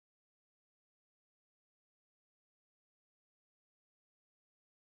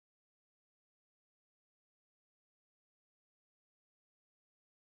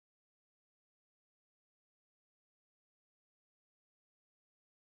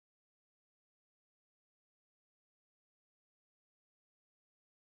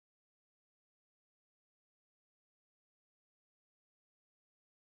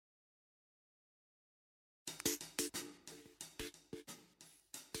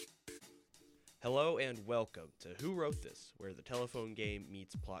Hello and welcome to Who Wrote This, where the telephone game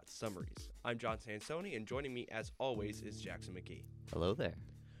meets plot summaries. I'm John Sansoni, and joining me, as always, is Jackson McKee. Hello there.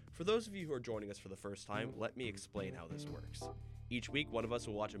 For those of you who are joining us for the first time, let me explain how this works. Each week, one of us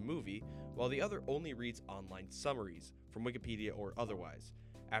will watch a movie, while the other only reads online summaries, from Wikipedia or otherwise.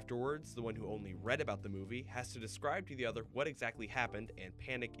 Afterwards, the one who only read about the movie has to describe to the other what exactly happened, and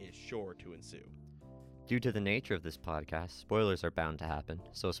panic is sure to ensue. Due to the nature of this podcast, spoilers are bound to happen,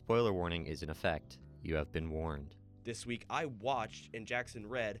 so a spoiler warning is in effect. You have been warned. This week, I watched and Jackson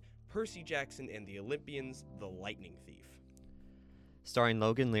read Percy Jackson and the Olympians, The Lightning Thief. Starring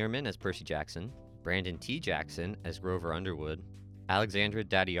Logan Lerman as Percy Jackson, Brandon T. Jackson as Grover Underwood, Alexandra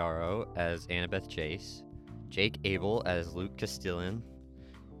Daddario as Annabeth Chase, Jake Abel as Luke Castellan,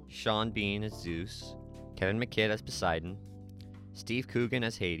 Sean Bean as Zeus, Kevin McKidd as Poseidon, Steve Coogan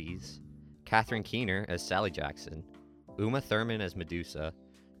as Hades, Catherine Keener as Sally Jackson, Uma Thurman as Medusa,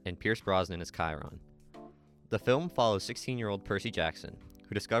 and Pierce Brosnan as Chiron. The film follows 16-year-old Percy Jackson,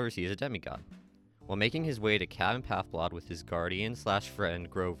 who discovers he is a demigod. While making his way to Cabin Pathblad with his guardian/friend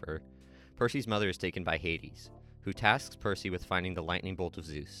Grover, Percy's mother is taken by Hades, who tasks Percy with finding the lightning bolt of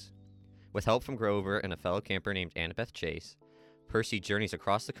Zeus. With help from Grover and a fellow camper named Annabeth Chase, Percy journeys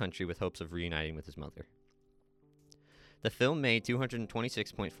across the country with hopes of reuniting with his mother. The film made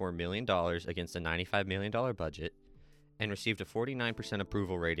 $226.4 million against a $95 million budget and received a 49%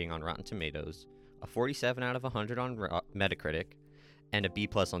 approval rating on Rotten Tomatoes, a 47 out of 100 on Metacritic, and a B+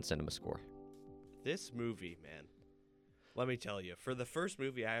 on CinemaScore. This movie, man, let me tell you, for the first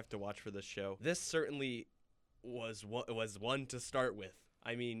movie I have to watch for this show, this certainly was one to start with.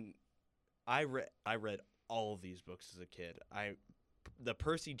 I mean, I read all of these books as a kid. The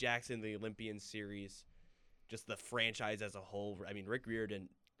Percy Jackson, the Olympians series, just the franchise as a whole. I mean, Rick Riordan,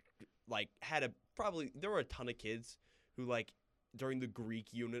 there were a ton of kids who, during the Greek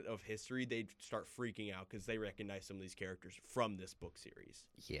unit of history, they'd start freaking out because they recognize some of these characters from this book series.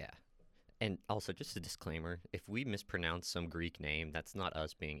 Yeah. And also, just a disclaimer, if we mispronounce some Greek name, that's not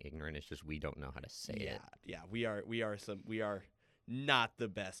us being ignorant, it's just we don't know how to say it. Yeah, we are not the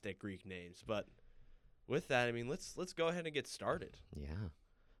best at Greek names, but with that, I mean, let's go ahead and get started. Yeah.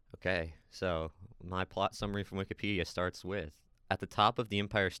 Okay, so my plot summary from Wikipedia starts with, at the top of the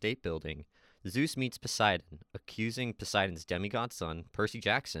Empire State Building, Zeus meets Poseidon, accusing Poseidon's demigod son, Percy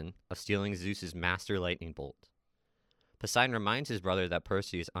Jackson, of stealing Zeus's master lightning bolt. Poseidon reminds his brother that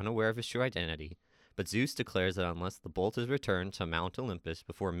Percy is unaware of his true identity, but Zeus declares that unless the bolt is returned to Mount Olympus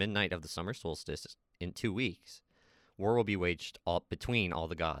before midnight of the summer solstice in 2 weeks, war will be waged between all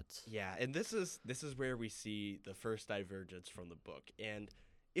the gods. Yeah, and this is where we see the first divergence from the book. And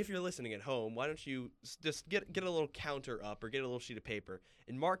if you're listening at home, why don't you just get a little counter up or get a little sheet of paper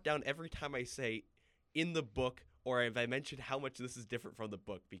and mark down every time I say in the book or if I mention how much this is different from the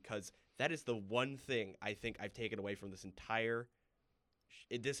book, because that is the one thing I think I've taken away from this entire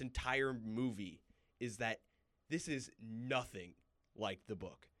movie is that this is nothing like the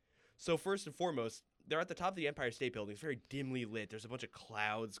book. So first and foremost, they're at the top of the Empire State Building. It's very dimly lit. There's a bunch of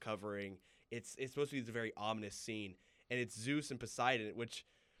clouds covering. It's supposed to be this very ominous scene, and it's Zeus and Poseidon, which,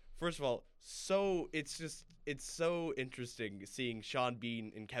 first of all, it's so interesting seeing Sean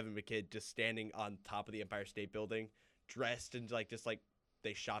Bean and Kevin McKidd just standing on top of the Empire State Building, dressed in just like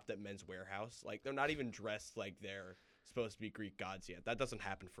they shopped at Men's Warehouse. Like, they're not even dressed like they're supposed to be Greek gods yet. That doesn't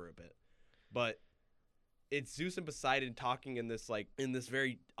happen for a bit, but it's Zeus and Poseidon talking in this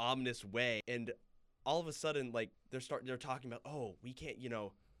very ominous way, and all of a sudden, they're talking about, oh, we can't,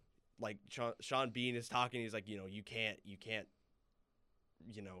 Sean Bean is talking. He's like, you can't,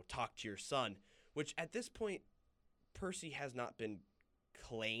 talk to your son, which at this point, Percy has not been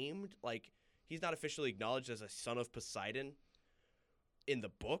claimed. He's not officially acknowledged as a son of Poseidon in the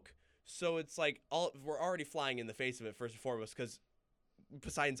book. So it's we're already flying in the face of it, first and foremost, because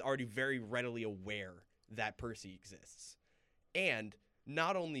Poseidon's already very readily aware that Percy exists. And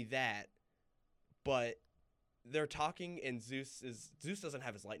not only that, but they're talking, and Zeus doesn't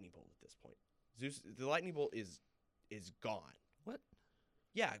have his lightning bolt at this point. The lightning bolt is gone. What?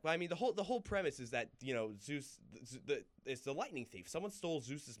 Yeah, I mean, the whole premise is that, Zeus, it's the lightning thief. Someone stole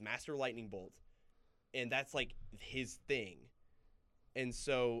Zeus's master lightning bolt, and that's his thing. And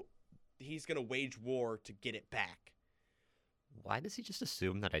so he's going to wage war to get it back. Why does he just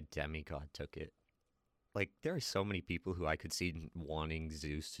assume that a demigod took it? There are so many people who I could see wanting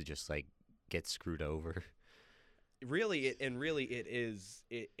Zeus to just, get screwed over. Really, it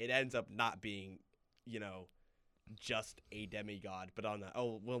ends up not being, just a demigod, but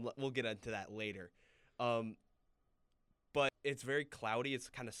we'll get into that later. But it's very cloudy, it's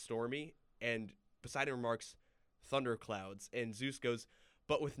kind of stormy, and Poseidon remarks, thunderclouds, and Zeus goes,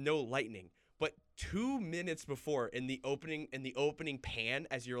 but with no lightning. But 2 minutes before, in the opening pan,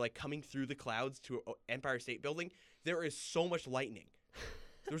 as you're like coming through the clouds to Empire State Building, there is so much lightning.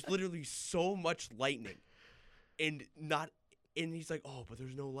 There's literally so much lightning, and he's like, oh, but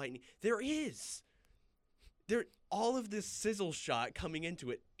there's no lightning. There is. All of this sizzle shot coming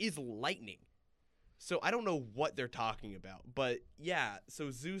into it is lightning. So I don't know what they're talking about, but yeah. So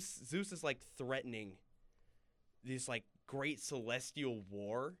Zeus is like threatening this like great celestial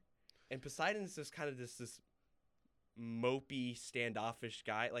war, and Poseidon is just kind of this mopey, standoffish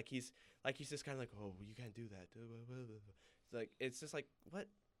guy. Like he's just kind of like, oh, you can't do that. It's just like, what?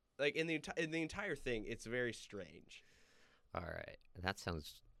 Like in the entire thing, it's very strange. All right, that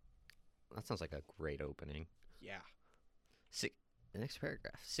sounds like a great opening. Yeah. The next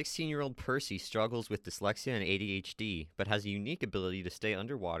paragraph. 16-year-old Percy struggles with dyslexia and ADHD, but has a unique ability to stay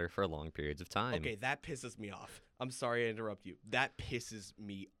underwater for long periods of time. Okay, that pisses me off. I'm sorry to interrupt you. That pisses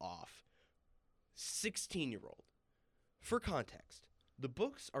me off. 16-year-old. For context, the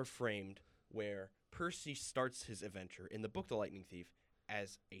books are framed where Percy starts his adventure in the book The Lightning Thief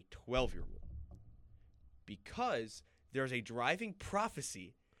as a 12-year-old. Because there's a driving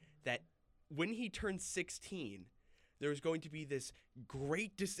prophecy that when he turns 16, there's going to be this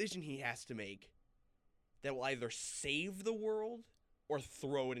great decision he has to make that will either save the world or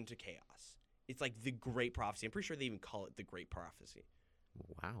throw it into chaos. It's like the great prophecy. I'm pretty sure they even call it the great prophecy.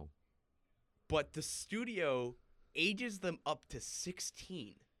 Wow. But the studio ages them up to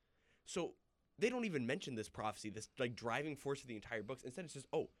 16. So they don't even mention this prophecy, this like driving force of the entire books. Instead, it's just,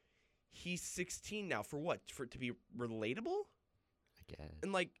 oh, he's 16 now. For what? For it to be relatable? I guess.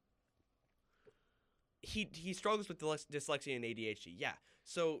 And like, he struggles with dyslexia and ADHD. Yeah.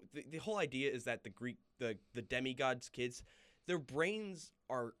 So the whole idea is that the demigods kids, their brains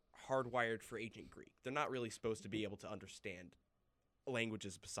are hardwired for ancient Greek. They're not really supposed to be able to understand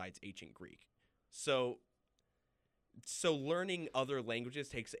languages besides ancient Greek. So learning other languages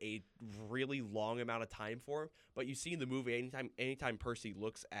takes a really long amount of time for him. But you see in the movie, anytime Percy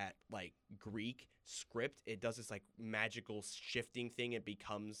looks at like Greek script, it does this like magical shifting thing. It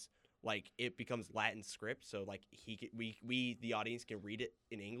becomes Latin script. So like we the audience can read it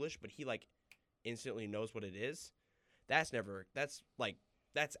in English, but he like instantly knows what it is. That's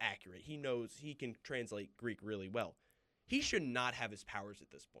accurate. He knows he can translate Greek really well. He should not have his powers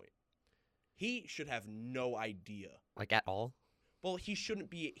at this point. He should have no idea. Like at all? Well, he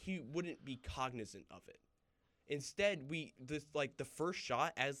wouldn't be cognizant of it. Instead, the first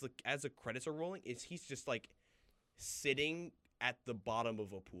shot as the credits are rolling is he's just like sitting at the bottom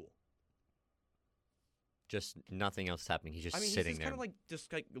of a pool. Just nothing else happening. He's just sitting he's just there. Kind of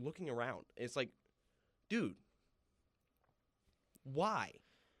just looking around. It's like, dude, why?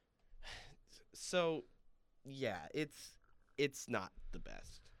 So, yeah, it's not the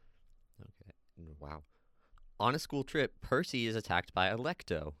best. Okay. Wow. On a school trip, Percy is attacked by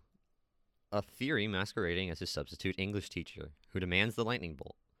Alecto, a Fury masquerading as his substitute English teacher, who demands the lightning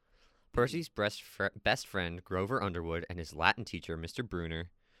bolt. Percy's best friend, Grover Underwood, and his Latin teacher, Mr. Brunner,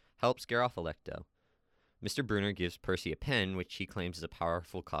 help scare off Alecto. Mr. Brunner gives Percy a pen, which he claims is a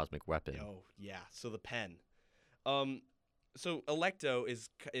powerful cosmic weapon. Oh, yeah. So the pen. So Alecto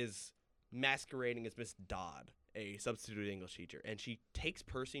is masquerading as Miss Dodd, a substitute English teacher, and she takes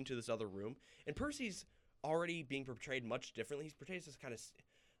Percy into this other room, and Percy's already being portrayed much differently. He's portrayed as this kind of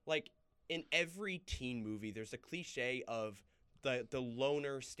like in every teen movie, there's a cliche of the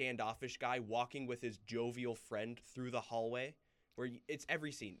loner standoffish guy walking with his jovial friend through the hallway. Where it's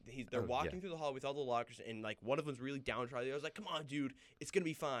every scene. They're walking through the hall with all the lockers, and like one of them's really downtrodden. The other's like, "Come on, dude, it's gonna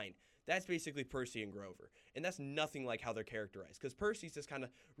be fine." That's basically Percy and Grover, and that's nothing like how they're characterized. Because Percy's this kind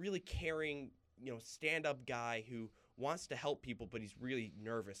of really caring, stand-up guy who wants to help people, but he's really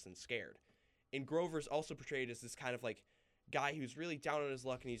nervous and scared. And Grover's also portrayed as this kind of like guy who's really down on his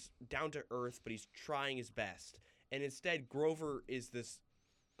luck, and he's down to earth, but he's trying his best. And instead, Grover is this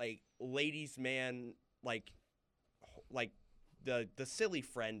like ladies' man, like the silly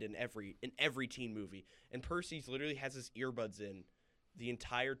friend in every teen movie, and Percy's literally has his earbuds in the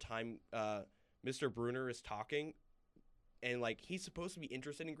entire time Mr. Brunner is talking, and like he's supposed to be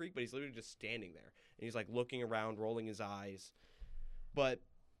interested in Greek, but he's literally just standing there, and he's like looking around, rolling his eyes. But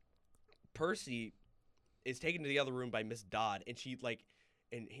Percy is taken to the other room by Miss Dodd, and she's like,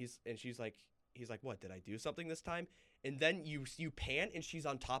 what, did I do something this time? And then you pan, and she's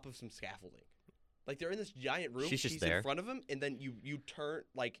on top of some scaffolding. Like they're in this giant room. She's there in front of him, and then you turn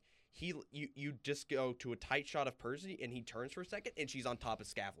like you just go to a tight shot of Percy, and he turns for a second, and she's on top of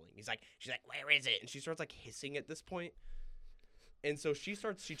scaffolding. She's like, where is it? And she starts like hissing at this point, and so she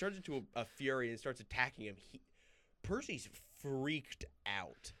turns into a fury and starts attacking him. Percy's freaked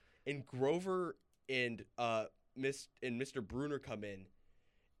out, and Grover and Mr. Bruner come in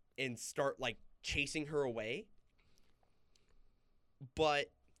and start like chasing her away.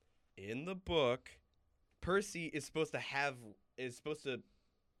 But in the book, Percy is supposed to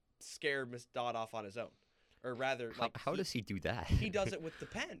scare Miss Dodd off on his own, or rather, How does he do that? He does it with the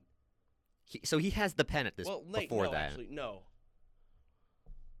pen. So he has the pen at this before no, that. Actually, no.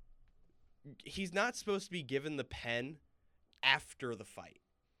 He's not supposed to be given the pen after the fight.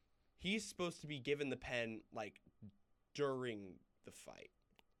 He's supposed to be given the pen like during the fight.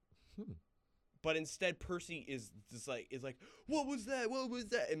 But instead, Percy is like, what was that? What was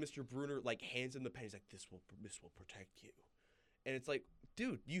that? And Mr. Bruner like hands him the pen. He's like, this will protect you. And it's like,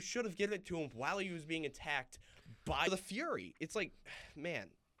 dude, you should have given it to him while he was being attacked by the Fury. It's like, man.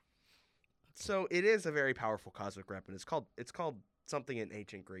 So it is a very powerful cosmic weapon. It's called something in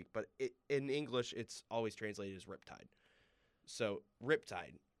ancient Greek, but in English it's always translated as Riptide. So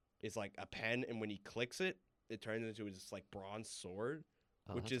Riptide is like a pen, and when he clicks it, it turns into this like bronze sword,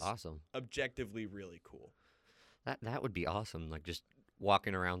 which is awesome. Objectively really cool. That would be awesome. Like just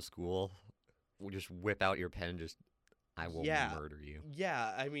walking around school, just whip out your pen, I will murder you.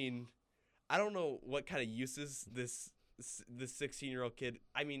 Yeah, I mean, I don't know what kind of uses this 16-year-old kid.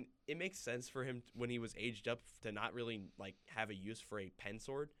 I mean, it makes sense for him when he was aged up to not really like have a use for a pen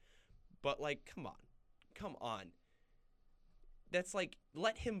sword, but like, come on. That's like,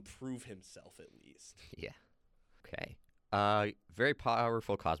 let him prove himself at least. Yeah. Okay. Very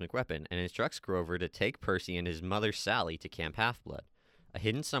powerful cosmic weapon, and instructs Grover to take Percy and his mother Sally to Camp Half-Blood, a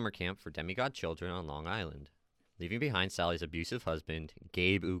hidden summer camp for demigod children on Long Island, leaving behind Sally's abusive husband,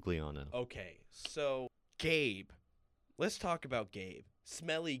 Gabe Ugliano. Okay, so Gabe. Let's talk about Gabe.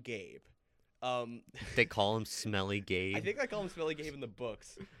 Smelly Gabe. They call him Smelly Gabe. I think I call him Smelly Gabe in the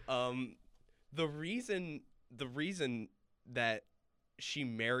books. The reason that she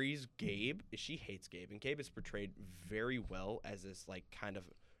marries Gabe is she hates Gabe, and Gabe is portrayed very well as this like kind of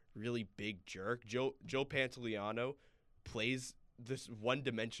really big jerk. Joe Pantoliano plays this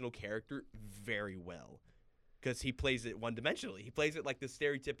one-dimensional character very well because he plays it one-dimensionally. He plays it like the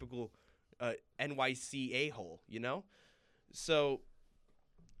stereotypical NYC a-hole, you know? So,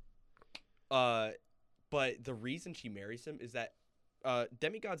 but the reason she marries him is that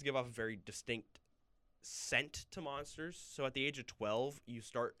demigods give off a very distinct scent to monsters. So at the age of 12, you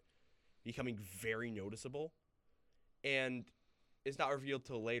start becoming very noticeable. And it's not revealed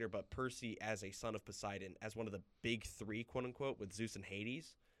till later, but Percy, as a son of Poseidon, as one of the big three, quote unquote, with Zeus and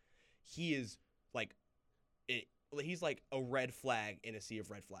Hades, he is like he's like a red flag in a sea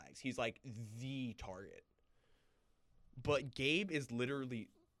of red flags. He's like the target. But Gabe is literally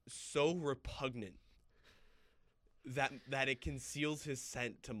so repugnant that it conceals his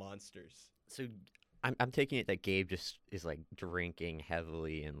scent to monsters. So I'm taking it that Gabe just is like drinking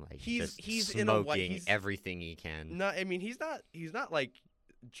heavily and like he's smoking everything he can. No, I mean he's not like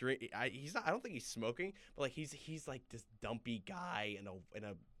I don't think he's smoking, but like he's like this dumpy guy in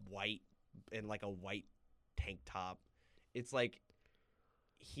a white tank top. It's like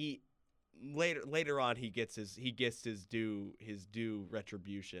later on he gets his due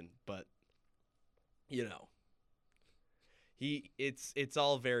retribution, but you know, it's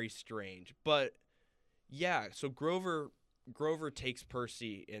all very strange. But yeah, so Grover takes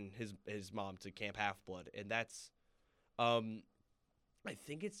Percy and his mom to Camp Half-Blood, and that's I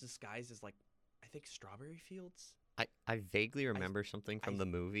think it's disguised as like, I think strawberry fields. I vaguely remember something from the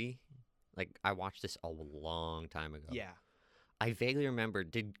movie. Like I watched this a long time ago. Yeah. I vaguely remember,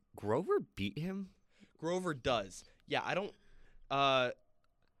 did Grover beat him? Grover does. Yeah, I don't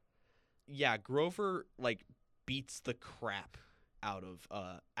Grover like beats the crap out of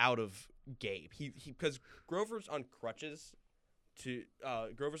Gabe. He because Grover's on crutches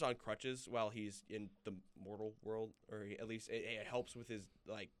while he's in the mortal world, or at least it helps with his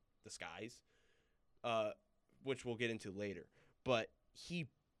like disguise, which we'll get into later. But he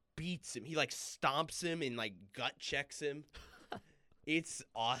beats him. He like stomps him and like gut checks him. It's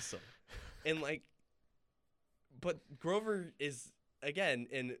awesome. And like, but Grover is again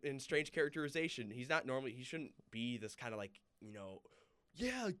in strange characterization. He's not normally. He shouldn't be this kind of like, you know,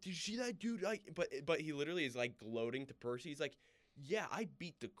 yeah, did you see that dude? But he literally is like gloating to Percy. He's like, yeah, I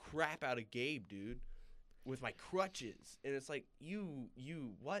beat the crap out of Gabe, dude, with my crutches. And it's like, you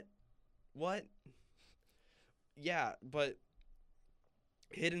what? Yeah, but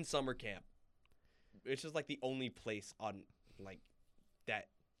Hidden Summer Camp, it's just like the only place on like that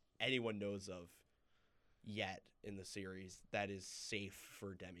anyone knows of yet in the series that is safe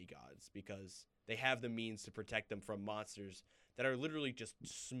for demigods, because they have the means to protect them from monsters that are literally just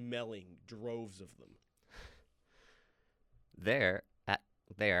smelling droves of them. There, at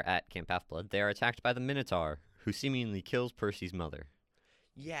there at Camp Half-Blood, they are attacked by the Minotaur, who seemingly kills Percy's mother.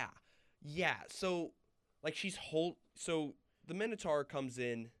 Yeah. So, like, so the Minotaur comes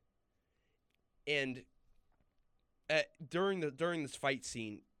in, and during this fight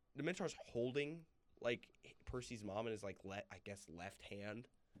scene, the Minotaur's holding, like, Percy's mom in his, like, left hand.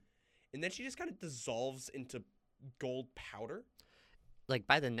 And then she just kind of dissolves into gold powder. Like,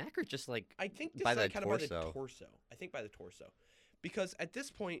 by the neck or just, like, I think just by like the kind of by the torso? torso. I think by the torso. Because at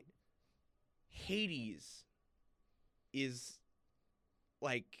this point, Hades is,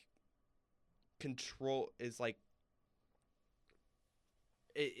 like,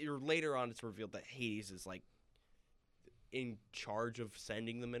 later on it's revealed that Hades is, like, in charge of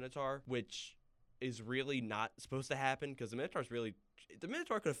sending the Minotaur, which is really not supposed to happen, because the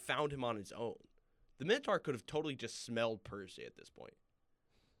Minotaur could have found him on his own. The Minotaur could have totally just smelled Percy at this point.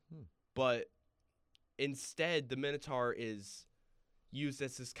 But instead, the Minotaur is used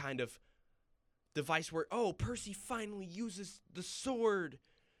as this kind of device where, Percy finally uses the sword.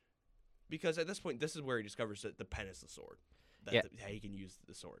 Because at this point, this is where he discovers that the pen is the sword. That he can use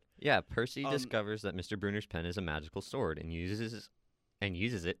the sword. Yeah, Percy discovers that Mr. Bruner's pen is a magical sword and uses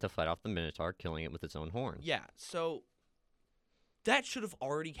it to fight off the Minotaur, killing it with its own horn. Yeah, so that should have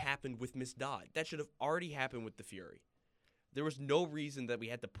already happened with Miss Dodd. That should have already happened with the Fury. There was no reason that we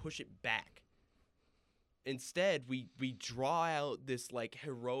had to push it back. Instead, we draw out this, like,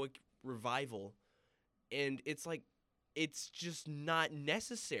 heroic revival, and it's like, it's just not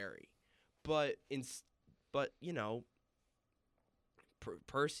necessary. But you know,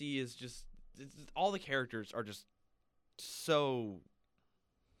 Percy is just, all the characters are just so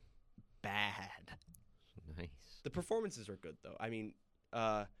bad. Nice. The performances are good, though. I mean,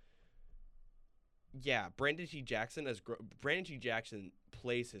 Brandon T. Jackson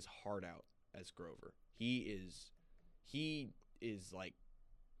plays his heart out as Grover. He is like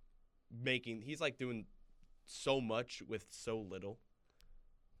he's like doing so much with so little.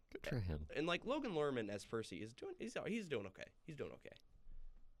 Good for him. And like Logan Lerman as Percy he's doing okay. He's doing okay.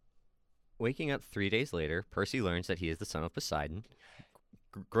 Waking up 3 days later, Percy learns that he is the son of Poseidon.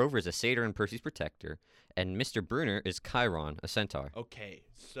 Grover is a satyr and Percy's protector, and Mr. Bruner is Chiron, a centaur. Okay,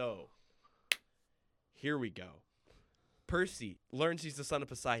 so here we go. Percy learns he's the son of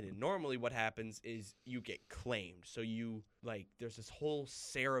Poseidon. Normally what happens is you get claimed. So you, like, there's this whole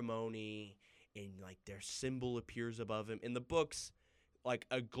ceremony, and, like, their symbol appears above him. In the books, like,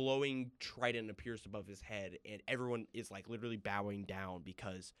 a glowing trident appears above his head, and everyone is, like, literally bowing down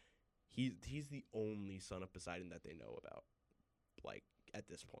because he's the only son of Poseidon that they know about, like, at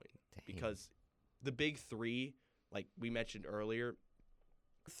this point. Dang. Because the big three, like we mentioned earlier,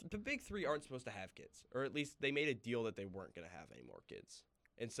 the big three aren't supposed to have kids, or at least they made a deal that they weren't going to have any more kids.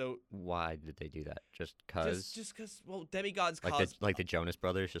 And so, why did they do that? Just because? Just because, well, demigods like the Jonas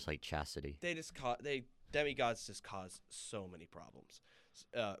Brothers, just like chastity. Demigods just cause so many problems,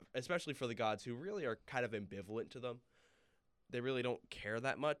 especially for the gods who really are kind of ambivalent to them. They really don't care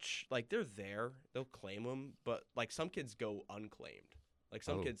that much. Like, they're there, they'll claim them, but like some kids go unclaimed. Like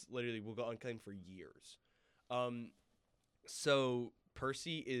some kids literally will go unclaimed for years. So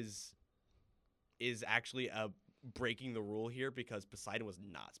Percy is actually breaking the rule here because Poseidon was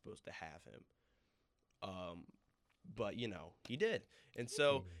not supposed to have him. But you know, he did. And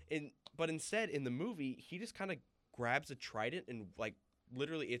so but instead in the movie, he just kind of grabs a trident and, like,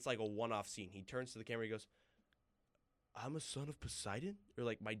 literally it's like a one-off scene. He turns to the camera, he goes, "I'm a son of Poseidon?" Or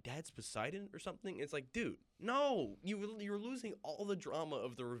like, "My dad's Poseidon?" or something. It's like, dude, no, you're losing all the drama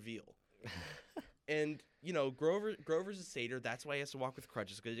of the reveal. And, you know, Grover's a satyr. That's why he has to walk with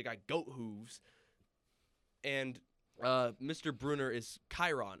crutches, because he got goat hooves. And Mr. Bruner is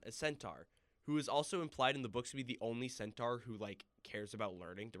Chiron, a centaur, who is also implied in the books to be the only centaur who, like, cares about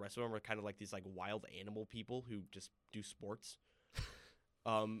learning. The rest of them are kind of like these, like, wild animal people who just do sports.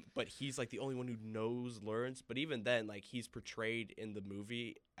 But he's, like, the only one who learns. But even then, like, he's portrayed in the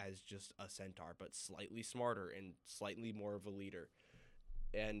movie as just a centaur, but slightly smarter and slightly more of a leader.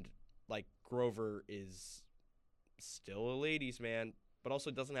 And, like, Grover is still a ladies' man, but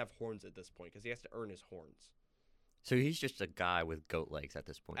also doesn't have horns at this point because he has to earn his horns. So he's just a guy with goat legs at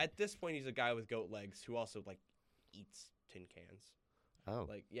this point. At this point, he's a guy with goat legs who also, like, eats tin cans. Oh.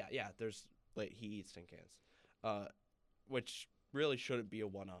 Like, yeah, there's, like, he eats tin cans. Which really shouldn't be a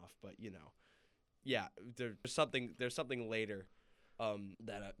one-off, but, you know. Yeah, there's something later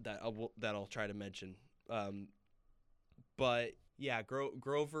that I'll try to mention. But yeah,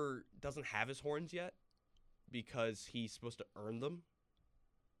 Grover doesn't have his horns yet because he's supposed to earn them.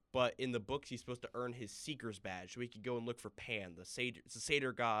 But in the books, he's supposed to earn his Seeker's badge so he could go and look for Pan, the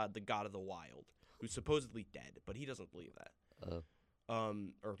satyr god, the god of the wild, who's supposedly dead, but he doesn't believe that.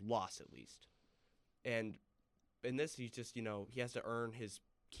 or loss at least. And in this, he's just he has to earn his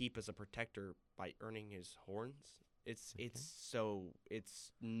keep as a protector by earning his horns. It's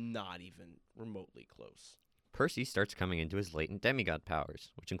not even remotely close. Percy starts coming into his latent demigod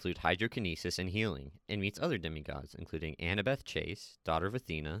powers, which include hydrokinesis and healing, and meets other demigods, including Annabeth Chase, daughter of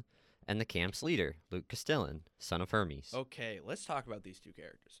Athena, and the camp's leader, Luke Castellan, son of Hermes. Okay, let's talk about these two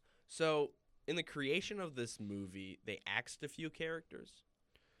characters. So, in the creation of this movie, they axed a few characters.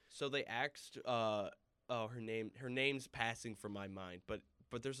 So they axed, her name's passing from my mind, but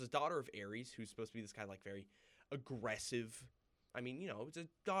there's this daughter of Ares who's supposed to be this kind of like very aggressive. I mean, it's a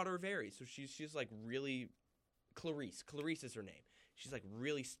daughter of Ares, so she's like really Clarice. Clarice is her name. She's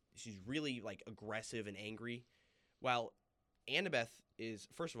really like aggressive and angry. While Annabeth is,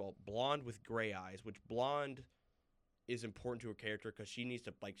 first of all, blonde with gray eyes, which blonde is important to her character because she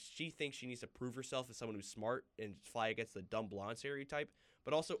thinks she needs to prove herself as someone who's smart and fly against the dumb blonde stereotype.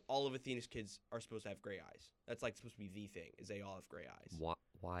 But also, all of Athena's kids are supposed to have gray eyes. That's like supposed to be the thing, is they all have gray eyes.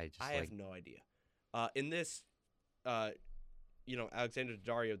 Why? I have no idea. In this, Alexandra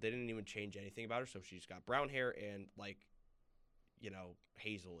Daddario, they didn't even change anything about her, so she's got brown hair and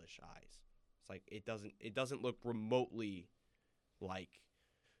hazelish eyes. It's like it doesn't look remotely like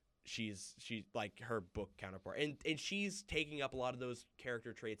she's like her book counterpart, and she's taking up a lot of those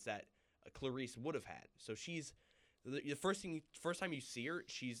character traits that Clarice would have had. So she's the first time you see her,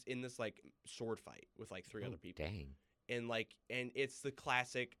 she's in this like sword fight with like three other people. Dang. And it's the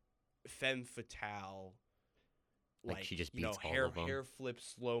classic femme fatale, like she just beats all of them. Hair flip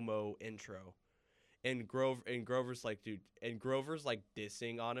slow-mo intro. And Grover's like, dude, and Grover's like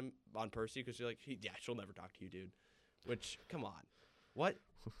dissing on Percy because you're like, she'll never talk to you, dude. Which, come on, what?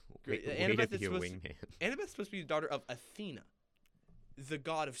 Annabeth's supposed to be the daughter of Athena, the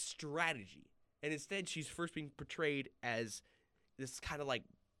god of strategy, and instead she's first being portrayed as this kind of like,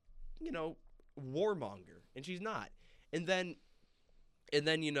 warmonger, and she's not. And then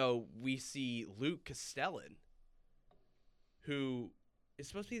we see Luke Castellan, who is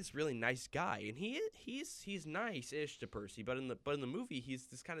supposed to be this really nice guy, and he's nice-ish to Percy, but in the movie he's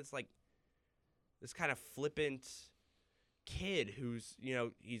this kind of flippant kid who's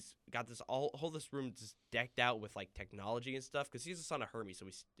he's got this this room just decked out with like technology and stuff because he's the son of Hermes, so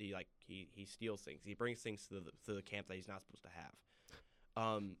he steals things, he brings things to the camp that he's not supposed to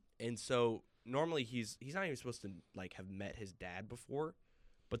have, and so normally he's not even supposed to like have met his dad before,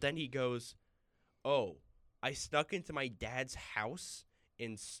 but then he goes, oh, I snuck into my dad's house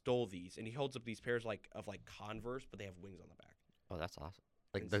and stole these, and he holds up these pairs of Converse, but they have wings on the back. Oh, that's awesome!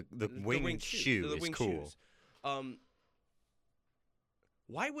 Like the winged shoe is cool. Shoes.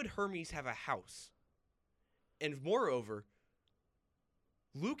 Why would Hermes have a house? And moreover,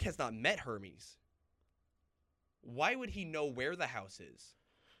 Luke has not met Hermes. Why would he know where the house is?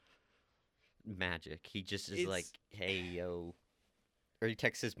 Magic. He just is like, hey, yo. Or he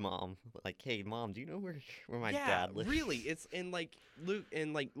texts his mom, like, hey, Mom, do you know where my dad lives? Really. It's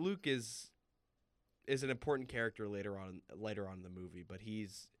Luke is an important character later on in the movie, but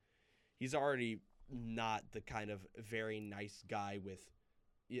he's already not the kind of very nice guy with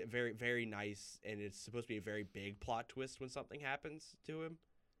very, very nice, and it's supposed to be a very big plot twist when something happens to him.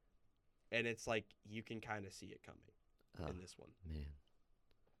 And it's like you can kind of see it coming in this one. Man.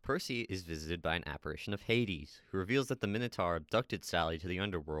 Percy is visited by an apparition of Hades, who reveals that the Minotaur abducted Sally to the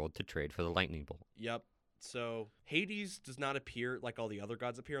underworld to trade for the lightning bolt. Yep. So Hades does not appear like all the other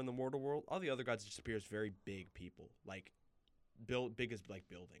gods appear in the mortal world. All the other gods just appear as very big people, like big as like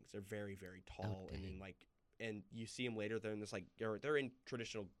buildings. They're very, very tall, and you see them later. They're in this they're in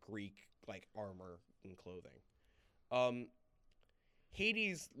traditional Greek like armor and clothing.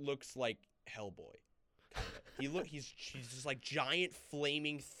 Hades looks like Hellboy. He's just like giant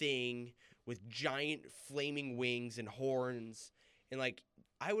flaming thing with giant flaming wings and horns, and like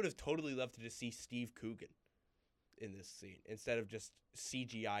I would have totally loved to just see Steve Coogan in this scene instead of just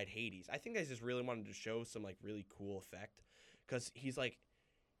CGI'd Hades. I think they just really wanted to show some like really cool effect because he's like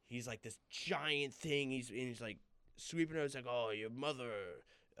this giant thing. He's like sweeping out. It's like, oh, your mother.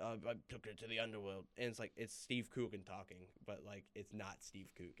 I took her to the underworld, and it's Steve Coogan talking, but like it's not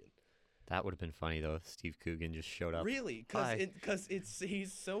Steve Coogan. That would have been funny though if Steve Coogan just showed up. Really, because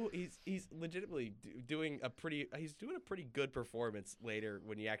he's legitimately doing a pretty good performance later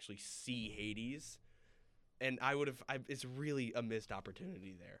when you actually see Hades, and it's really a missed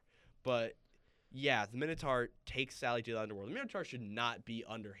opportunity there. But yeah, the Minotaur takes Sally to the underworld. The Minotaur should not be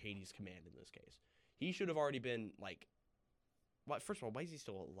under Hades' command in this case. He should have already been like, what? First of all, why is he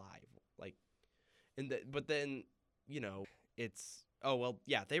still alive? Like, but then it's. Oh, well,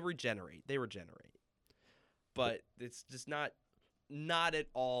 yeah, they regenerate. But it's just not not at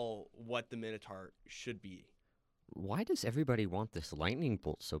all what the Minotaur should be. Why does everybody want this lightning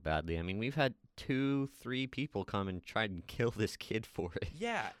bolt so badly? I mean, we've had 2-3 people come and try and kill this kid for it.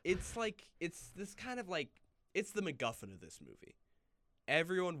 Yeah, it's this kind of like, it's the MacGuffin of this movie.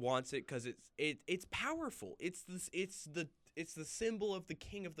 Everyone wants it because it's powerful. It's the symbol of the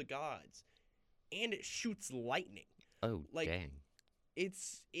king of the gods, and it shoots lightning. Oh, Like, dang. It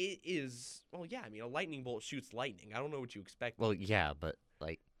is. Well, yeah. I mean, a lightning bolt shoots lightning. I don't know what you expect. Well, yeah, but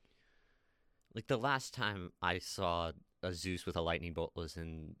like the last time I saw a Zeus with a lightning bolt was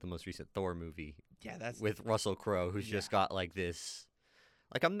in the most recent Thor movie. Yeah, that's with Russell Crowe, who's just got like this,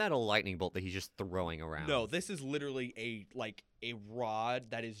 like a metal lightning bolt that he's just throwing around. No, this is literally a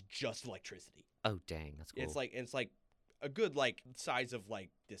rod that is just electricity. Oh, dang, that's cool. It's like a good like size of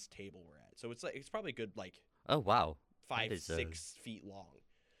like this table we're at. So it's probably a good like. Oh wow. 5-6 feet long,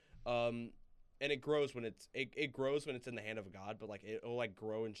 and it grows when it grows when it's in the hand of a god, but like it'll like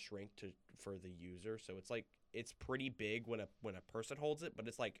grow and shrink for the user. So it's like it's pretty big when a person holds it, but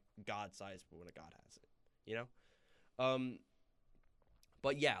it's like god size when a god has it, you know.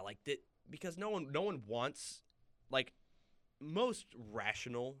 But yeah, like because no one wants, like, most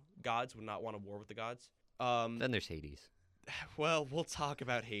rational gods would not want a war with the gods. Then there's Hades. Well, we'll talk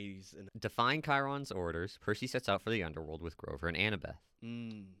about Hades. Defying Chiron's orders, Percy sets out for the underworld with Grover and Annabeth.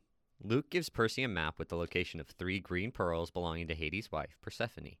 Luke gives Percy a map with the location of 3 green pearls belonging to Hades' wife,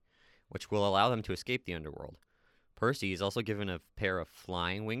 Persephone, which will allow them to escape the underworld. Percy is also given a pair of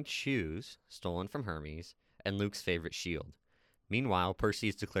flying winged shoes, stolen from Hermes, and Luke's favorite shield. Meanwhile, Percy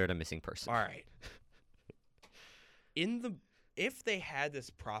is declared a missing person. All right. If they had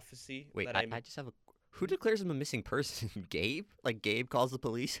this prophecy... Wait, I just have a... Who declares him a missing person? Gabe? Like, Gabe calls the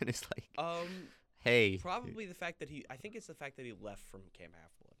police and is like, hey. Probably the fact that I think it's the fact that he left from Camp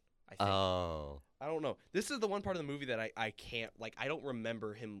Half-Blood. I think. Oh. I don't know. This is the one part of the movie that I can't, like, I don't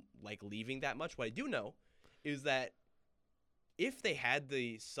remember him, like, leaving that much. What I do know is that if they had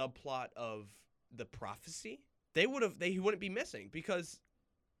the subplot of the prophecy, he wouldn't be missing, because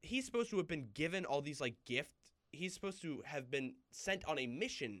he's supposed to have been given all these, like, gifts. He's supposed to have been sent on a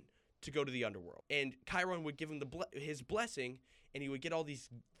mission to go to the underworld, and Chiron would give him his blessing, and he would get all these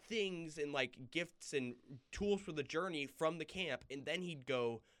things and like gifts and tools for the journey from the camp, and then he'd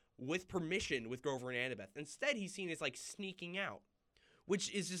go with permission with Grover and Annabeth. Instead, he's seen as like sneaking out,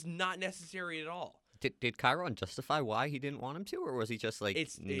 which is just not necessary at all. Did Chiron justify why he didn't want him to, or was he just like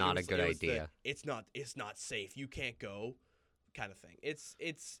not a good idea? It's not safe. You can't go, kind of thing. It's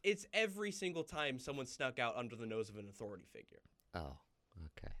every single time someone snuck out under the nose of an authority figure. Oh,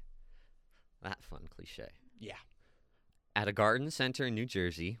 okay. That fun cliche. Yeah. At a garden center in New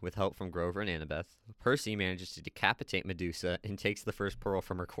Jersey, with help from Grover and Annabeth, Percy manages to decapitate Medusa and takes the first pearl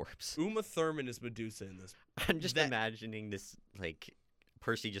from her corpse. Uma Thurman is Medusa in this. I'm just imagining this, like,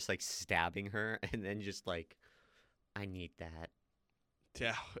 Percy just, like, stabbing her and then just, like, I need that.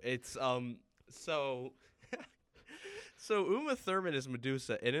 Yeah, it's, so Uma Thurman is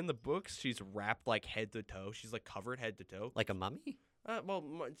Medusa, and in the books, she's wrapped, like, head to toe. She's, like, covered head to toe. Like a mummy? Well,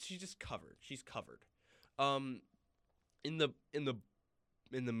 she's just covered. She's covered. In the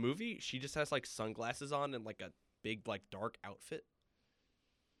movie, she just has like sunglasses on and like a big like dark outfit.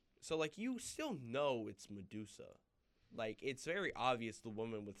 So like you still know it's Medusa. Like it's very obvious the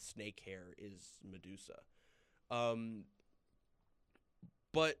woman with snake hair is Medusa.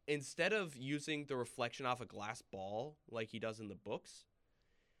 But instead of using the reflection off a glass ball like he does in the books,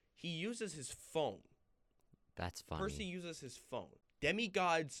 he uses his phone. That's funny. Percy uses his phone.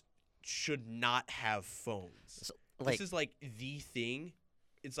 Demigods should not have phones. So, like, this is like the thing.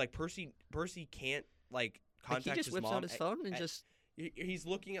 It's like Percy can't like contact his mom. He just whips out his phone and just... He's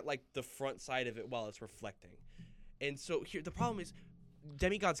looking at like the front side of it while it's reflecting. And so here the problem is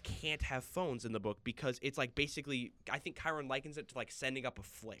demigods can't have phones in the book because it's like basically, I think Chiron likens it to like sending up a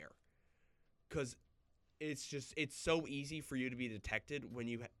flare. Because it's so easy for you to be detected when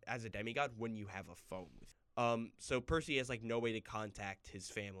you, as a demigod, when you have a phone with you. So Percy has like no way to contact his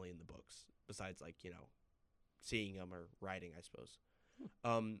family in the books besides like, you know, seeing them or writing, I suppose.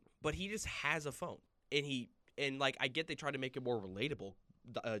 But he just has a phone, and like I get they try to make it more relatable.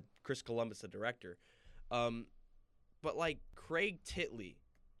 Chris Columbus, the director, but like Craig Titley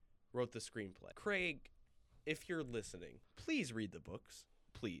wrote the screenplay. Craig, if you're listening, please read the books.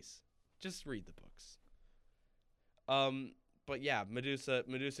 Please, just read the books. But yeah, Medusa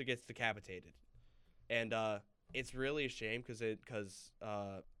gets decapitated. And it's really a shame because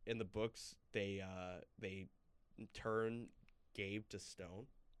in the books they turn Gabe to stone.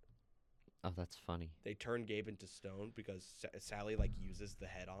 Oh, that's funny. They turn Gabe into stone because Sally like uses the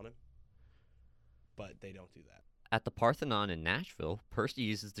head on him, but they don't do that. At the Parthenon in Nashville, Percy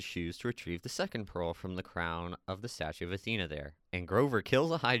uses the shoes to retrieve the second pearl from the crown of the statue of Athena there, and Grover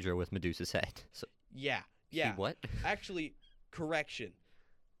kills a Hydra with Medusa's head. So Yeah. he what? Actually, correction.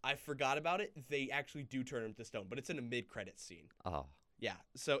 I forgot about it. They actually do turn him to stone, but it's in a mid-credits scene. Oh. Yeah,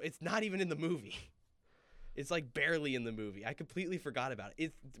 so it's not even in the movie. It's like barely in the movie. I completely forgot about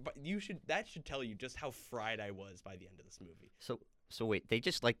it. That should tell you just how fried I was by the end of this movie. So wait, they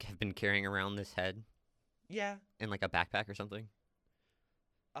just like have been carrying around this head Yeah. in like a backpack or something?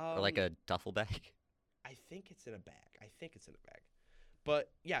 Or like a duffel bag? I think it's in a bag.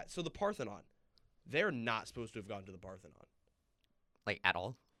 But yeah, so the Parthenon, they're not supposed to have gone to the Parthenon. Like at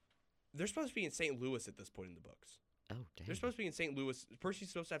all? They're supposed to be in St. Louis at this point in the books. Oh, damn. They're supposed to be in St. Louis. Percy's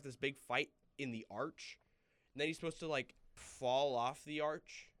supposed to have this big fight in the arch. And then he's supposed to, like, fall off the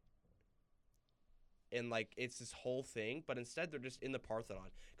arch. And, like, it's this whole thing. But instead, they're just in the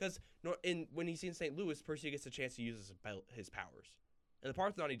Parthenon. Because when he's in St. Louis, Percy gets a chance to use his powers. And the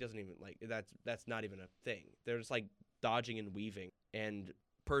Parthenon, he doesn't even, like, that's not even a thing. They're just, like, dodging and weaving. And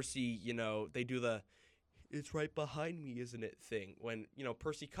Percy, they do the, it's right behind me, isn't it, thing. When,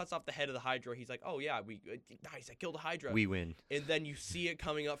 Percy cuts off the head of the Hydra, he's like, oh, yeah, nice, I killed a Hydra. We win. And then you see it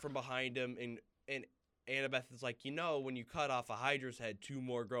coming up from behind him, and Annabeth is like, when you cut off a Hydra's head, 2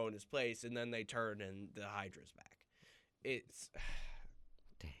 more grow in his place, and then they turn and the Hydra's back. It's...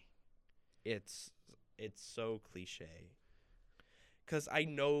 Dang. It's so cliche. Because I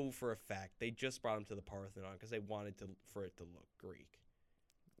know for a fact they just brought him to the Parthenon because they wanted for it to look Greek.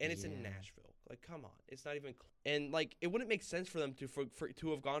 And it's in Nashville. Like, come on. It's not even... And, like, it wouldn't make sense for them to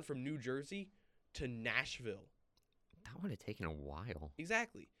have gone from New Jersey to Nashville. That would have taken a while.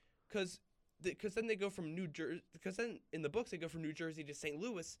 Exactly. Because then they go from New Jersey... Because then, in the books, they go from New Jersey to St.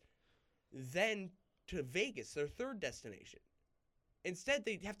 Louis, then to Vegas, their third destination. Instead,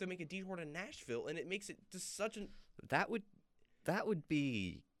 they have to make a detour to Nashville, and it makes it just such an... That would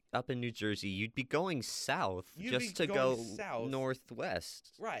be... Up in New Jersey, you'd be going south to go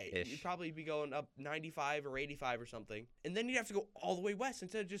northwest. Right. You'd probably be going up 95 or 85 or something. And then you'd have to go all the way west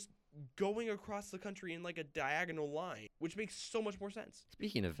instead of just going across the country in like a diagonal line, which makes so much more sense.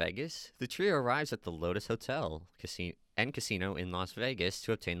 Speaking of Vegas, the trio arrives at the Lotus Hotel and Casino in Las Vegas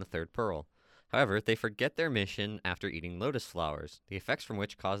to obtain the third pearl. However, they forget their mission after eating lotus flowers, the effects from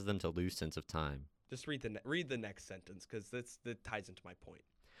which cause them to lose sense of time. Just read the next sentence, because that ties into my point.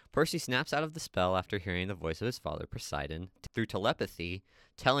 Percy snaps out of the spell after hearing the voice of his father, Poseidon, through telepathy,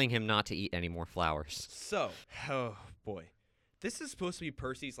 telling him not to eat any more flowers. So, oh boy. This is supposed to be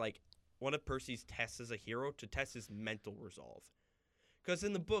Percy's, like, one of Percy's tests as a hero to test his mental resolve. Because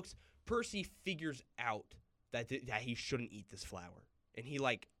in the books, Percy figures out that he shouldn't eat this flower. And he,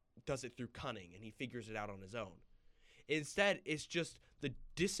 like, does it through cunning, and he figures it out on his own. Instead, it's just the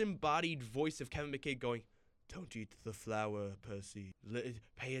disembodied voice of Kevin McKay going, "Don't eat the flower, Percy.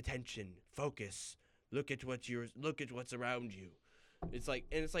 Pay attention. Focus. Look at what's around you." It's like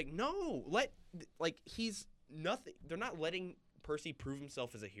no, he's nothing. They're not letting Percy prove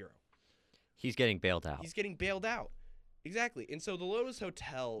himself as a hero. He's getting bailed out. Exactly. And so the Lotus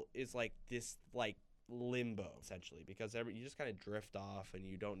Hotel is like this like limbo essentially, because you just kind of drift off and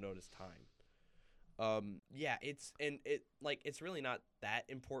you don't notice time. It's really not that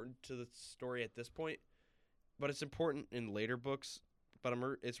important to the story at this point. But it's important in later books. But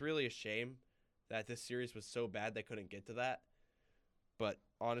it's really a shame that this series was so bad they couldn't get to that. But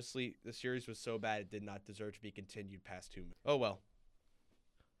honestly, the series was so bad it did not deserve to be continued past 2 minutes. Oh well.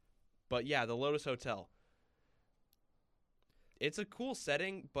 But yeah, the Lotus Hotel. It's a cool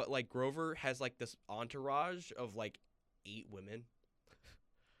setting, but like Grover has like this entourage of like 8 women.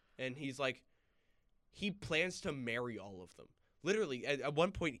 And he plans to marry all of them. Literally, at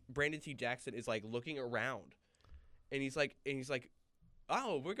one point, Brandon T. Jackson is like looking around. And he's like,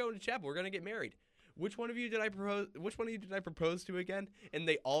 "Oh, we're going to chapel. We're going to get married. Which one of you did I propose to again?" And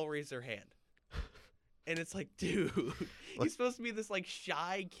they all raise their hand. And it's like, dude, he's supposed to be this like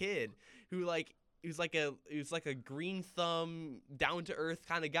shy kid who's like a green thumb, down to earth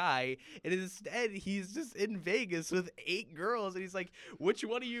kind of guy, and instead he's just in Vegas with 8 girls, and he's like, "Which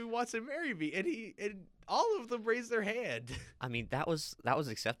one of you wants to marry me?" And all of them raise their hand. I mean, that was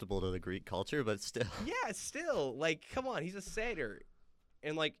acceptable to the Greek culture, but still. Yeah, still, like, come on, he's a satyr.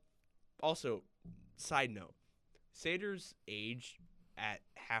 And like, also, side note, satyrs age at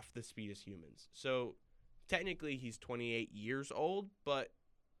half the speed as humans, so technically he's 28 years old, but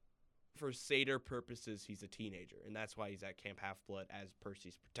for satyr purposes, he's a teenager, and that's why he's at Camp Half-Blood as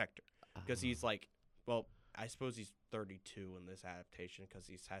Percy's protector. Because he's like, well, I suppose he's 32 in this adaptation because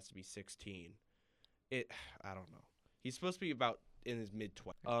he has to be 16. I don't know. He's supposed to be about in his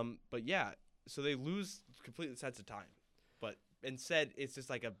mid-20s. But yeah, they lose completely the sense of time, but instead it's just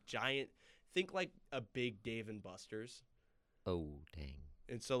like a giant. Think like a big Dave and Buster's. Oh, dang.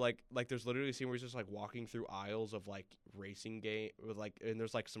 And so like there's literally a scene where he's just like walking through aisles of like racing game with like, and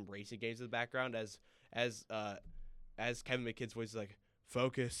there's like some racing games in the background as Kevin McKidd's voice is like,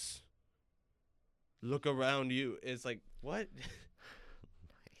 focus, look around you. It's like, what? Nice.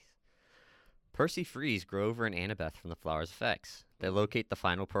 Percy frees Grover and Annabeth from the flower's effects. They locate the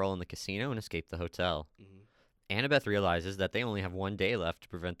final pearl in the casino and escape the hotel. Annabeth realizes that they only have 1 day left to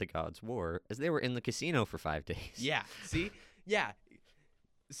prevent the gods' war, as they were in the casino for 5 days. Yeah, see? Yeah.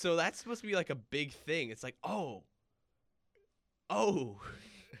 So that's supposed to be like a big thing. It's like, oh,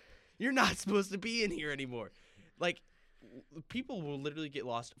 you're not supposed to be in here anymore. Like, people will literally get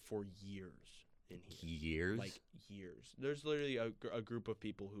lost for years in here. Years? Like, years. There's literally a group of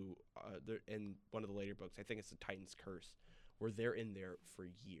people who, they're in one of the later books, I think it's the Titan's Curse, where they're in there for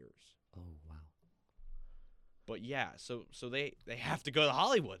years. Oh, wow. But yeah, so they have to go to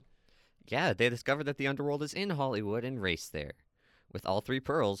Hollywood. Yeah, they discover that the underworld is in Hollywood and race there. With all 3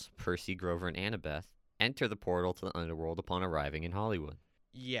 pearls, Percy, Grover, and Annabeth enter the portal to the underworld upon arriving in Hollywood.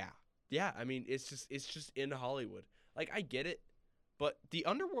 Yeah. Yeah, I mean, it's just in Hollywood. Like, I get it, but the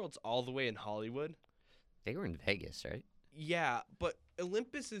underworld's all the way in Hollywood. They were in Vegas, right? Yeah, but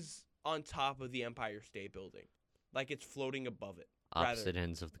Olympus is on top of the Empire State Building. Like, it's floating above it. Opposite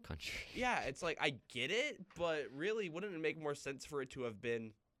ends of the country. Yeah, it's like, I get it, but really, wouldn't it make more sense for it to have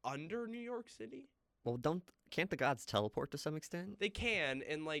been under New York City? Well, can't the gods teleport to some extent? They can,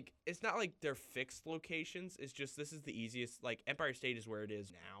 and like, it's not like they're fixed locations. It's just, this is the easiest. Like, Empire State is where it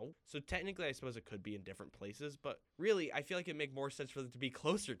is now. So technically, I suppose it could be in different places, but really, I feel like it'd make more sense for them to be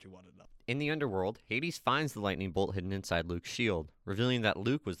closer to one another. In the underworld, Hades finds the lightning bolt hidden inside Luke's shield, revealing that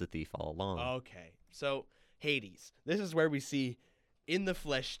Luke was the thief all along. Okay, so Hades. This is where we see, in the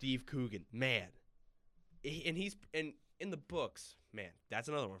flesh, Steve Coogan. Man. And he's, in the books, man, that's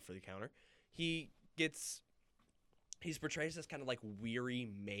another one for the counter. He's portrayed as this kind of like weary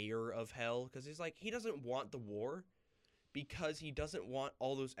mayor of hell, because he's like, he doesn't want the war because he doesn't want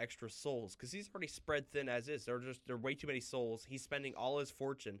all those extra souls, because he's already spread thin as is. There are way too many souls. He's spending all his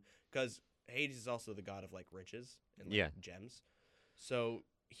fortune, because Hades is also the god of like riches and like gems. So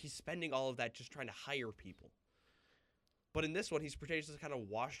he's spending all of that just trying to hire people. But in this one, he's portrayed as this kind of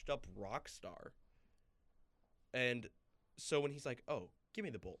washed up rock star. And so when he's like, oh, give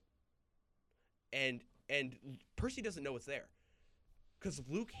me the bolt. And Percy doesn't know it's there, because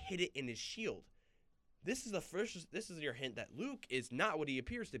Luke hid it in his shield. This is your hint that Luke is not what he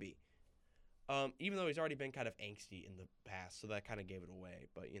appears to be. Even though he's already been kind of angsty in the past, so that kind of gave it away.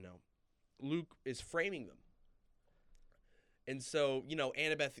 But, you know, Luke is framing them. And so, you know,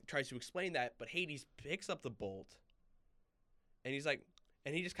 Annabeth tries to explain that, but Hades picks up the bolt, and he's like,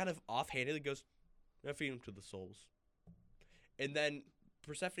 and he just kind of offhandedly goes, "Now feed him to the souls." And then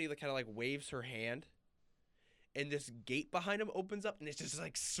Persephone kind of like waves her hand, and this gate behind him opens up, and it's just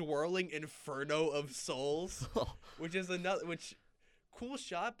like swirling inferno of souls, which cool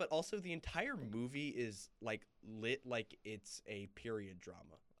shot, but also the entire movie is like lit like it's a period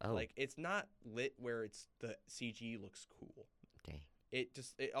drama. Oh. Like, it's not lit where it's the CG looks cool. Dang. It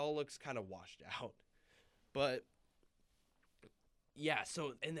all looks kind of washed out. But yeah,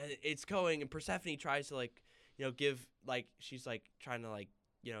 so, and then it's going, and Persephone tries to like, you know, give, like, she's like trying to like,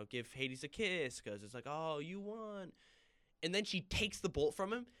 you know, give Hades a kiss, because it's like, oh, you won. And then she takes the bolt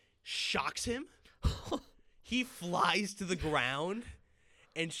from him, shocks him. He flies to the ground.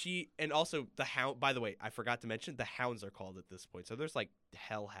 And also the hound, by the way, I forgot to mention, the hounds are called at this point. So there's like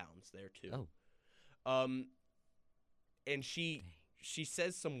hellhounds there too. Oh. And she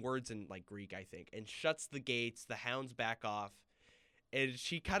says some words in like Greek, I think, and shuts the gates. The hounds back off. And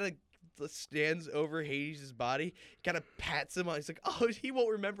she kind of stands over Hades' body, kind of pats him on. He's like, oh, he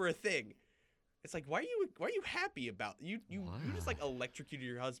won't remember a thing. It's like, why are you happy about you just like electrocuted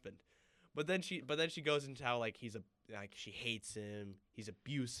your husband. But then she goes into how like she hates him. He's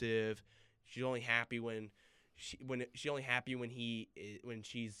abusive. She's only happy when she's,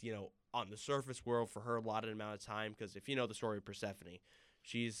 you know, on the surface world for her allotted amount of time. Because if you know the story of Persephone,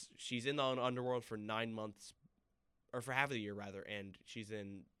 she's in the underworld for 9 months, or for half of the year rather, and she's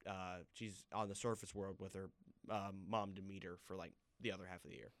on the surface world with her mom Demeter for like the other half of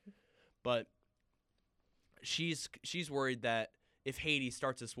the year. But she's worried that if Hades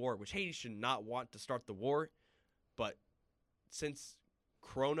starts this war, which Hades should not want to start the war, but since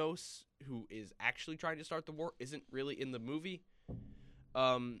Kronos, who is actually trying to start the war, isn't really in the movie,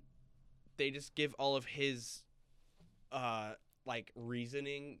 they just give all of his like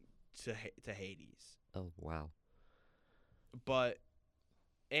reasoning to Hades. Oh, wow. But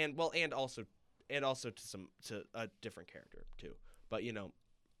and also and also to a different character too. But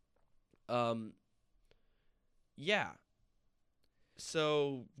yeah.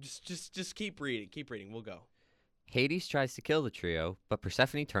 So just keep reading. We'll go. Hades tries to kill the trio, but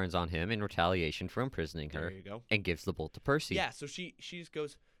Persephone turns on him in retaliation for imprisoning her There you go. and gives the bolt to Percy. Yeah, so she just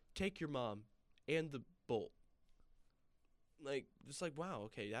goes, take your mom and the bolt. Like, just like, wow,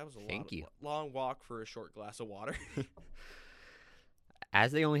 okay, that was a long walk for a short glass of water.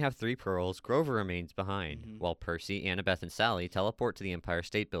 As they only have 3 pearls, Grover remains behind, while Percy, Annabeth, and Sally teleport to the Empire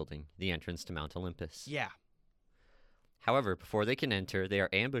State Building, the entrance to Mount Olympus. Yeah. However, before they can enter, they are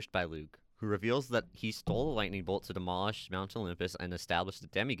ambushed by Luke, who reveals that he stole the lightning bolt to demolish Mount Olympus and establish the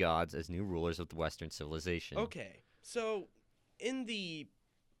demigods as new rulers of the Western civilization. Okay, so in the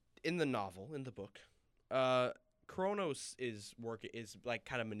novel, in the book, Kronos is like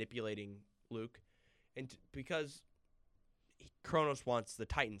kind of manipulating Luke, and because Kronos wants the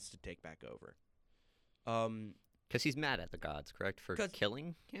Titans to take back over. Because he's mad at the gods, correct? For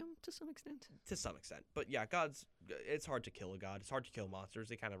killing him to some extent? To some extent. But yeah, gods, it's hard to kill a god. It's hard to kill monsters.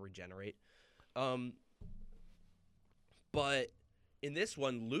 They kind of regenerate. But in this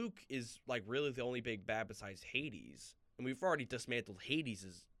one, Luke is like really the only big bad besides Hades. And we've already dismantled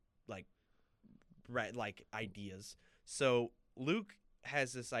Hades' like ideas. So Luke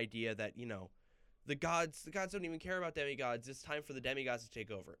has this idea that, the gods don't even care about demigods. It's time for the demigods to take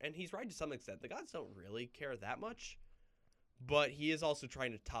over. And he's right to some extent. The gods don't really care that much. But he is also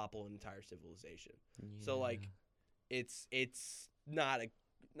trying to topple an entire civilization. Yeah. So like it's not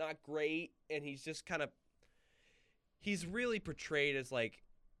great, and he's just kind of he's really portrayed as like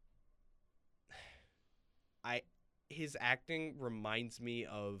his acting reminds me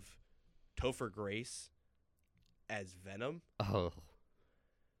of Topher Grace as Venom. Oh.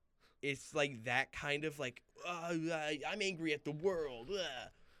 It's like that kind of like, I'm angry at the world,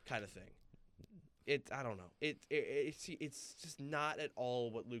 kind of thing. I don't know. It's just not at all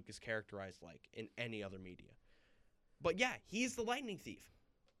what Luke is characterized like in any other media. But yeah, he's the lightning thief.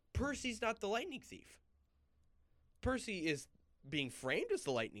 Percy's not the lightning thief. Percy is being framed as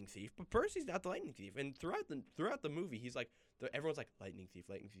the lightning thief, but Percy's not the lightning thief. And throughout the movie, he's like, everyone's like, lightning thief,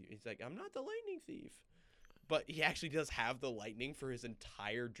 lightning thief. He's like, I'm not the lightning thief. But he actually does have the lightning for his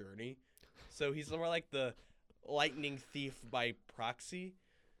entire journey. So he's more like the lightning thief by proxy.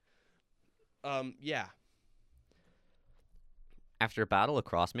 Yeah. After a battle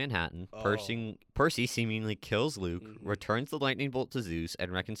across Manhattan, Percy seemingly kills Luke, returns the lightning bolt to Zeus, and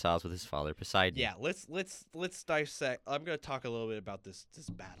reconciles with his father Poseidon. Yeah, let's dissect. I'm going to talk a little bit about this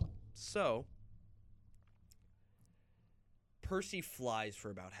battle. So, Percy flies for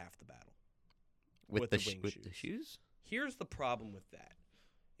about half the battle. With the shoes? Here's the problem with that.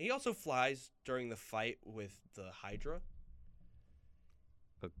 He also flies during the fight with the Hydra.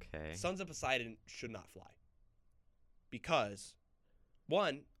 Okay. Sons of Poseidon should not fly. Because,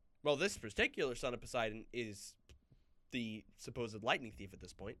 this particular son of Poseidon is the supposed lightning thief at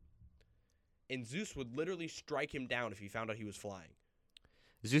this point. And Zeus would literally strike him down if he found out he was flying.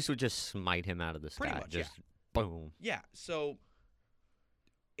 Zeus would just smite him out of the sky. Pretty much, just boom. Yeah, so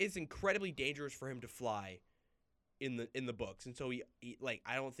it's incredibly dangerous for him to fly in the books, and so he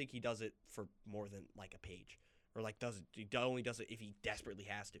I don't think he does it for more than like a page, or he only does it if he desperately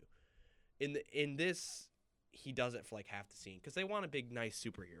has to. In this, he does it for like half the scene because they want a big nice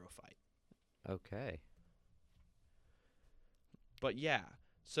superhero fight. Okay. But yeah,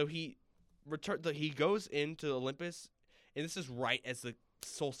 so he goes into Olympus, and this is right as the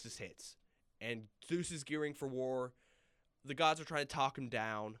solstice hits, and Zeus is gearing for war. The gods are trying to talk him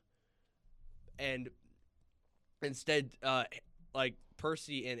down, and instead,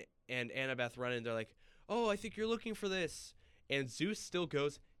 Percy and Annabeth run in. They're like, "Oh, I think you're looking for this," and Zeus still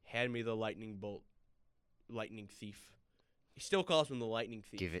goes, "Hand me the lightning bolt, lightning thief." He still calls him the lightning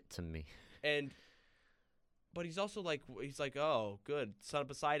thief. Give it to me. But he's also like, "Oh, good, son of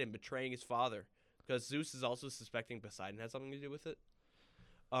Poseidon betraying his father," because Zeus is also suspecting Poseidon has something to do with it.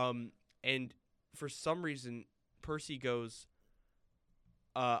 And for some reason, Percy goes,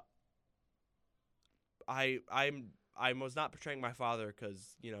 I was not betraying my father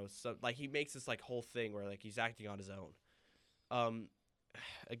because, he makes this like whole thing where like he's acting on his own.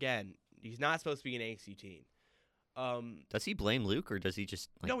 Again, he's not supposed to be an angsty teen. Does he blame Luke, or does he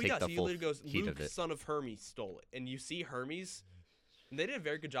just no, he take does. the He full literally goes, heat Luke, of it? son of Hermes, stole it. And you see Hermes, and they did a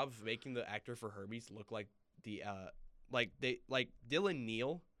very good job of making the actor for Hermes look like the Dylan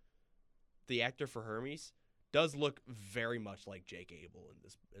Neal, the actor for Hermes, does look very much like Jake Abel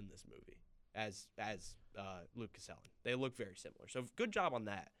in this movie as Luke Castellan. They look very similar. So good job on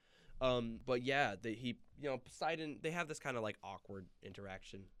that. But yeah, Poseidon, they have this kind of like awkward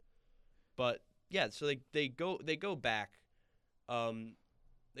interaction. But yeah, so they go back,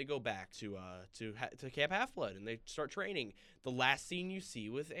 they go back to Camp Half Blood, and they start training. The last scene you see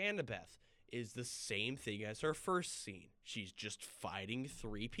with Annabeth is the same thing as her first scene. She's just fighting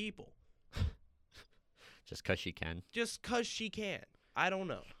 3 people. Just because she can. Just because she can. I don't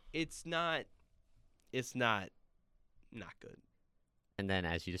know. It's not good. And then,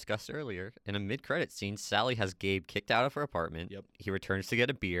 as you discussed earlier, in a mid-credit scene, Sally has Gabe kicked out of her apartment. Yep. He returns to get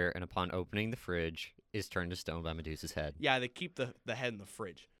a beer, and upon opening the fridge, is turned to stone by Medusa's head. Yeah, they keep the head in the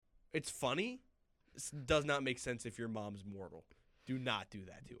fridge. It's funny. It does not make sense if your mom's mortal. Do not do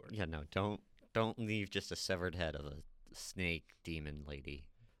that to her. Yeah, no, don't leave just a severed head of a snake demon lady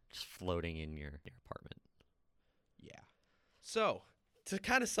just floating in your apartment. Yeah. So, to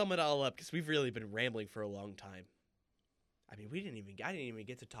kind of sum it all up, because we've really been rambling for a long time. I mean, I didn't even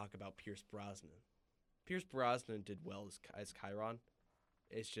get to talk about Pierce Brosnan. Pierce Brosnan did well as Chiron.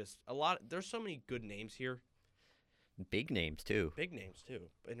 It's just there's so many good names here. Big names too.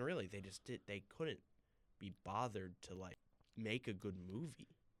 And really, they couldn't be bothered to make a good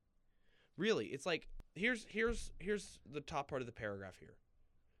movie. Really, it's like here's the top part of the paragraph here.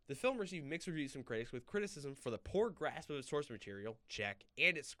 The film received mixed reviews from critics, with criticism for the poor grasp of its source material, check,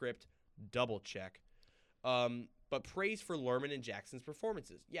 and its script, double check. But praise for Lerman and Jackson's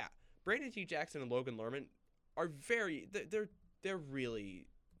performances. Yeah, Brandon T. Jackson and Logan Lerman are they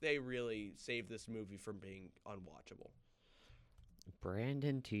really saved this movie from being unwatchable.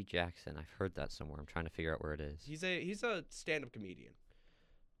 Brandon T. Jackson. I've heard that somewhere. I'm trying to figure out where it is. He's a stand-up comedian.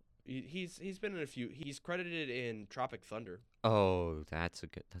 He's been in a few. He's credited in Tropic Thunder. Oh, that's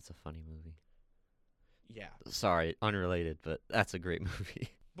a funny movie. Yeah. Sorry, unrelated, but that's a great movie.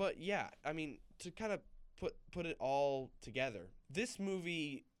 But yeah, I mean, to kind of put it all together, this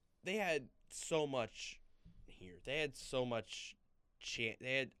movie, they had so much here. They had so much they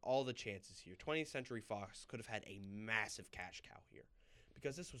had all the chances here. 20th Century Fox could have had a massive cash cow here,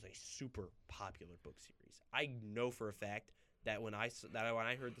 because this was a super popular book series. I know for a fact that when I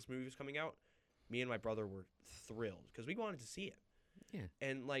heard this movie was coming out, me and my brother were thrilled because we wanted to see it. Yeah.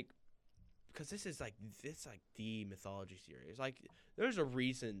 And because this is the mythology series. There's a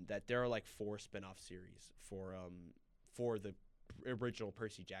reason that there are 4 spin-off series for the original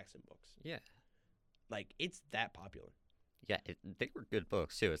Percy Jackson books. Yeah. It's that popular. Yeah, they were good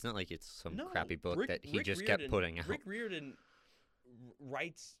books too. It's not like it's some crappy book that he Rick just Riordan, kept putting out. Rick Riordan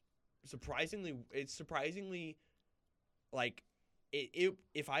writes surprisingly. It's surprisingly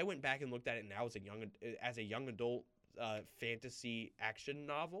if I went back and looked at it now as a young adult fantasy action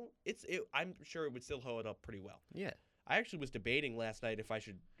novel, I'm sure it would still hold up pretty well. Yeah. I actually was debating last night if I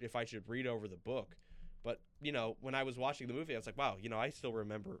should read over the book, but when I was watching the movie, I was like, wow, I still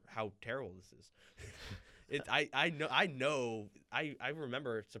remember how terrible this is. I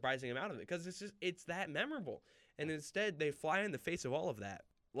remember a surprising amount of it because it's that memorable, and instead they fly in the face of all of that.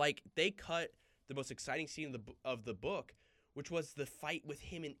 They cut the most exciting scene of the book, which was the fight with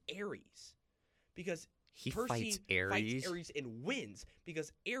him and Ares, because Percy fights Ares and wins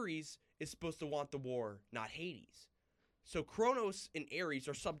because Ares is supposed to want the war, not Hades. So Kronos and Ares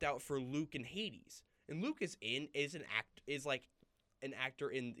are subbed out for Luke and Hades, and Luke is an actor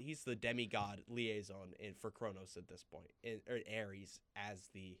in. He's the demigod liaison for Kronos at this point, or Ares as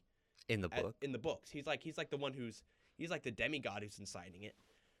the in the book. In the books, he's the one he's like the demigod who's inciting it.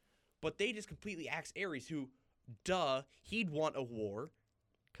 But they just completely axe Ares, who, he'd want a war.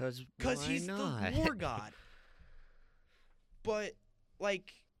 Because he's the war god. But,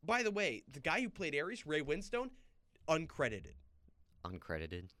 by the way, the guy who played Ares, Ray Winstone, uncredited.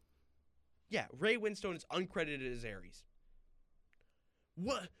 Uncredited? Yeah, Ray Winstone is uncredited as Ares.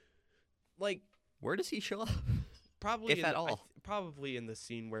 What? Where does he show up? Probably, if at all. Probably in the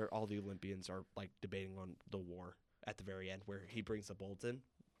scene where all the Olympians are, debating on the war at the very end, where he brings the bolt in.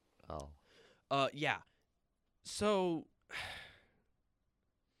 Oh. Yeah. So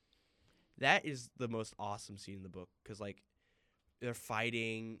that is the most awesome scene in the book because they're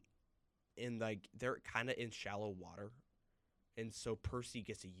fighting and they're kind of in shallow water, and so Percy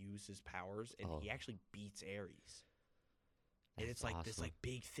gets to use his powers and he actually beats Ares. And it's awesome. This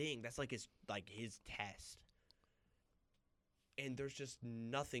big thing that's his test, and there's just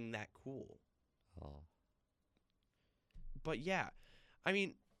nothing that cool. Oh. But yeah, I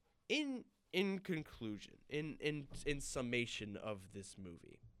mean, in conclusion, in summation of this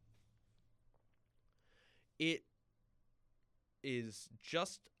movie, it is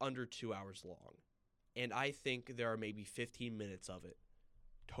just under 2 hours long, and I think there are maybe 15 minutes of it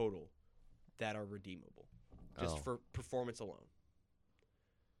total that are redeemable, just for performance alone.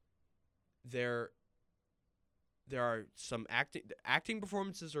 There there are some acting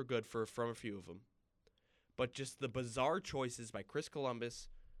performances are good from a few of them, but just the bizarre choices by Chris Columbus,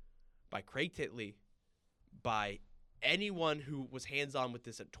 by Craig Titley, by anyone who was hands-on with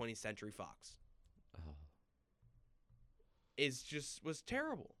this at 20th Century Fox was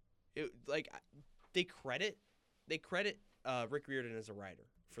terrible. They credit Rick Riordan as a writer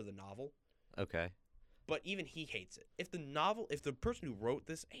for the novel. Okay. But even he hates it. If the person who wrote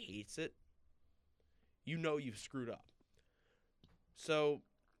this hates it, you've screwed up. So,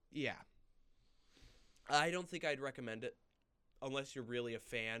 yeah. I don't think I'd recommend it unless you're really a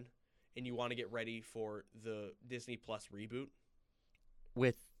fan and you want to get ready for the Disney Plus reboot.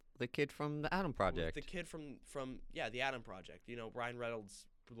 With the kid from the Adam Project. With the kid from the Adam Project. Ryan Reynolds'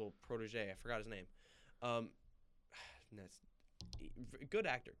 little protege. I forgot his name. That's good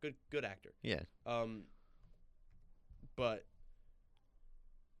actor. Good actor. Yeah. But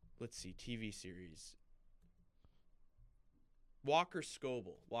let's see, TV series. Walker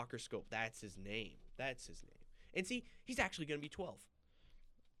Scoble. That's his name. And see, he's actually going to be 12.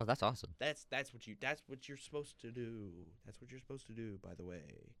 Oh, that's awesome. That's what you're supposed to do. That's what you're supposed to do, by the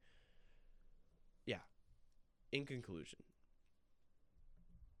way. Yeah. In conclusion,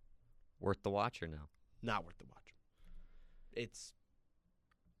 worth the watch or no? Not worth the watch. It's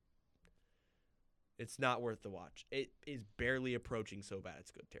not worth the watch. It is barely approaching so bad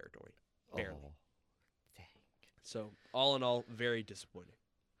it's good territory. Barely. Oh, dang. So, all in all, very disappointing.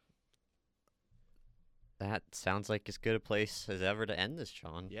 That sounds like as good a place as ever to end this,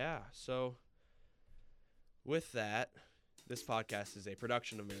 Sean. Yeah, so with that, this podcast is a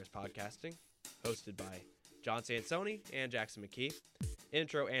production of Maris Podcasting, hosted by John Sansoni and Jackson McKee.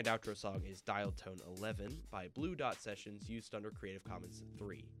 Intro and outro song is Dial Tone 11 by Blue Dot Sessions, used under Creative Commons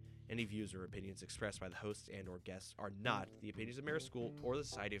 3. Any views or opinions expressed by the hosts and or guests are not the opinions of Maris School or the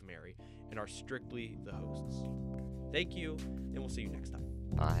Society of Mary and are strictly the hosts. Thank you, and we'll see you next time.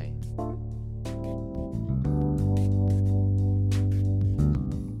 Bye.